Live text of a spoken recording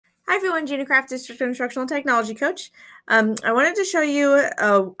Hi everyone, Gina Craft, District Instructional Technology Coach. I wanted to show you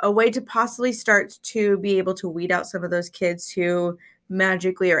a way to possibly start to be able to weed out some of those kids who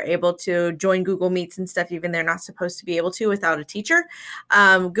magically are able to join Google Meets and stuff, even they're not supposed to be able to without a teacher.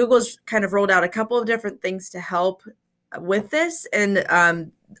 Google's kind of rolled out a couple of different things to help with this, and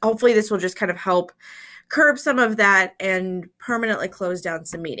hopefully this will just kind of help curb some of that and permanently close down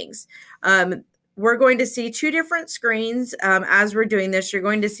some meetings. We're going to see two different screens as we're doing this. You're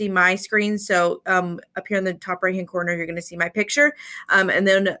going to see my screen. So up here in the top right-hand corner, you're going to see my picture. And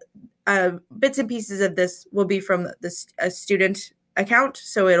then bits and pieces of this will be from a student account.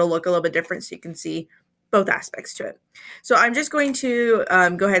 So it'll look a little bit different so you can see both aspects to it. So I'm just going to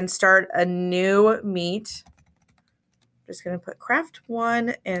go ahead and start a new meet. Just going to put craft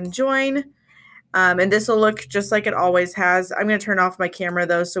 1 and join. And this will look just like it always has. I'm going to turn off my camera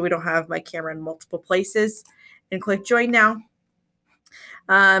though, so we don't have my camera in multiple places, and click join now.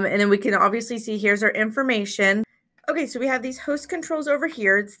 And then we can obviously see here's our information. Okay, so we have these host controls over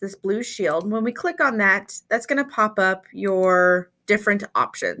here. It's this blue shield. When we click on that, that's going to pop up your different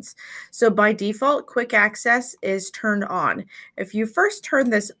options. So by default, quick access is turned on. If you first turn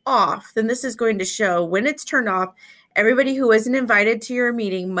this off, then this is going to show when it's turned off, everybody who isn't invited to your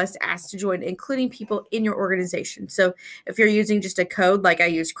meeting must ask to join, including people in your organization. So if you're using just a code, like I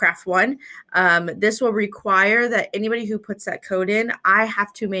use Craft1, this will require that anybody who puts that code in, I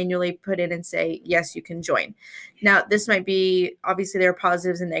have to manually put in and say, yes, you can join. Now, this might be, obviously there are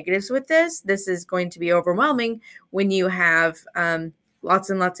positives and negatives with this. This is going to be overwhelming when you have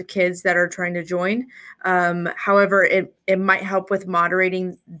lots and lots of kids that are trying to join. However, it might help with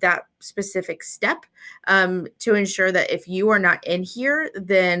moderating that specific step to ensure that if you are not in here,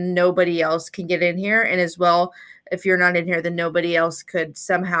 then nobody else can get in here. And as well, if you're not in here, then nobody else could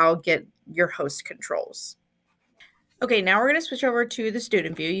somehow get your host controls. Okay, now we're going to switch over to the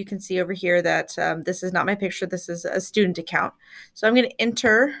student view. You can see over here that this is not my picture. This is a student account. So I'm going to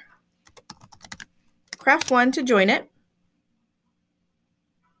enter Craft1 to join it.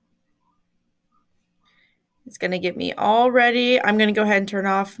 It's going to get me all ready. I'm going to go ahead and turn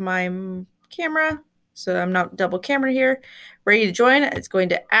off my camera so I'm not double camera here. Ready to join. It's going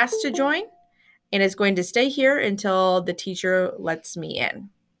to ask to join, and it's going to stay here until the teacher lets me in.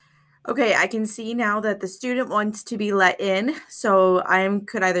 Okay, I can see now that the student wants to be let in. So I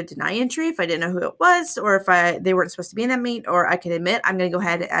could either deny entry if I didn't know who it was, or if they weren't supposed to be in that meet, or I could admit. I'm going to go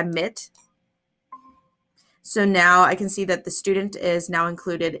ahead and admit. So now I can see that the student is now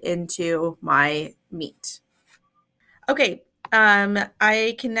included into my meet. Okay,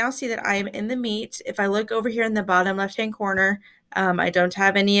 I can now see that I am in the meet. If I look over here in the bottom left-hand corner, I don't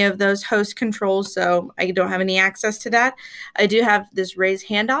have any of those host controls, so I don't have any access to that. I do have this raise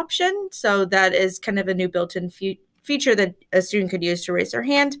hand option, so that is kind of a new built-in feature that a student could use to raise their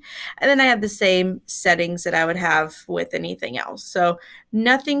hand. And then I have the same settings that I would have with anything else. So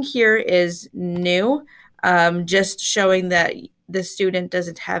nothing here is new, just showing that the student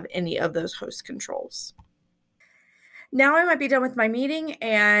doesn't have any of those host controls. Now I might be done with my meeting,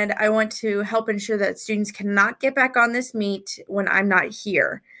 and I want to help ensure that students cannot get back on this meet when I'm not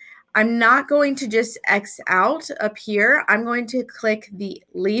here. I'm not going to just X out up here. I'm going to click the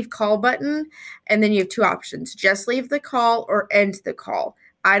leave call button, and then you have two options: just leave the call or end the call.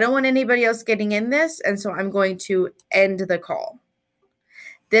 I don't want anybody else getting in this, and so I'm going to end the call.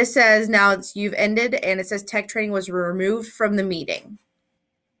 This says now you've ended, and it says tech training was removed from the meeting.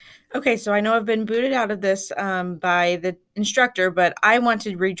 Okay, so I know I've been booted out of this by the instructor, but I want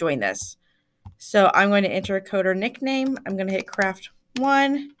to rejoin this. So I'm going to enter a code or nickname. I'm going to hit Craft1.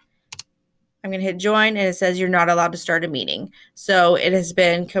 I'm going to hit join, and it says you're not allowed to start a meeting. So it has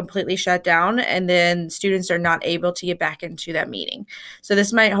been completely shut down, and then students are not able to get back into that meeting. So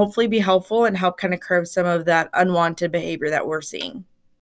this might hopefully be helpful and help kind of curb some of that unwanted behavior that we're seeing.